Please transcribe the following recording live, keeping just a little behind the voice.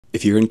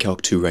If you're in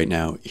Calc 2 right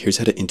now, here's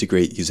how to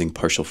integrate using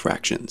partial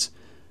fractions.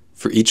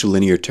 For each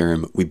linear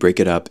term, we break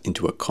it up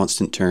into a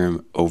constant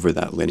term over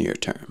that linear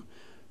term.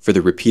 For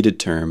the repeated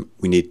term,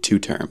 we need two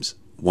terms,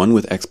 one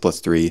with x plus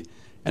 3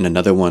 and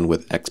another one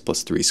with x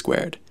plus 3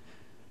 squared.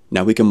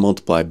 Now we can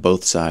multiply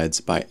both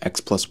sides by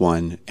x plus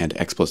 1 and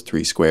x plus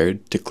 3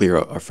 squared to clear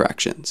out our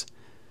fractions.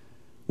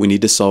 We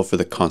need to solve for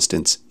the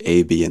constants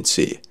a, b, and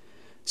c,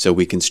 so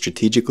we can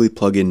strategically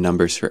plug in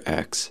numbers for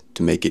x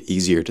to make it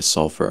easier to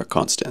solve for our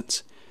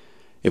constants.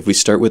 If we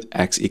start with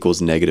x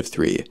equals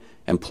 -3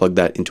 and plug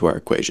that into our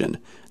equation,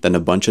 then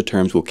a bunch of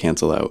terms will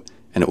cancel out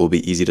and it will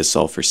be easy to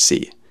solve for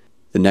c.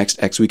 The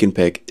next x we can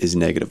pick is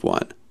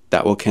 -1.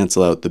 That will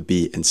cancel out the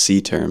b and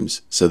c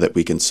terms so that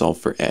we can solve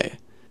for a.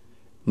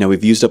 Now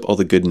we've used up all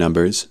the good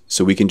numbers,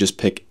 so we can just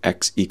pick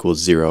x equals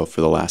 0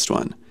 for the last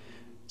one.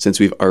 Since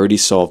we've already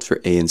solved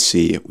for a and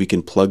c, we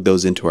can plug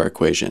those into our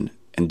equation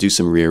and do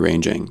some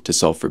rearranging to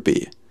solve for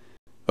b.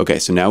 Okay,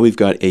 so now we've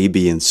got a,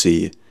 b, and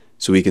c,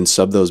 so we can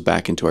sub those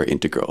back into our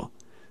integral.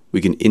 We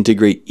can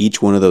integrate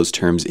each one of those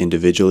terms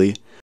individually,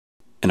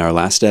 and our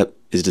last step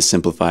is to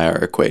simplify our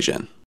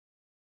equation.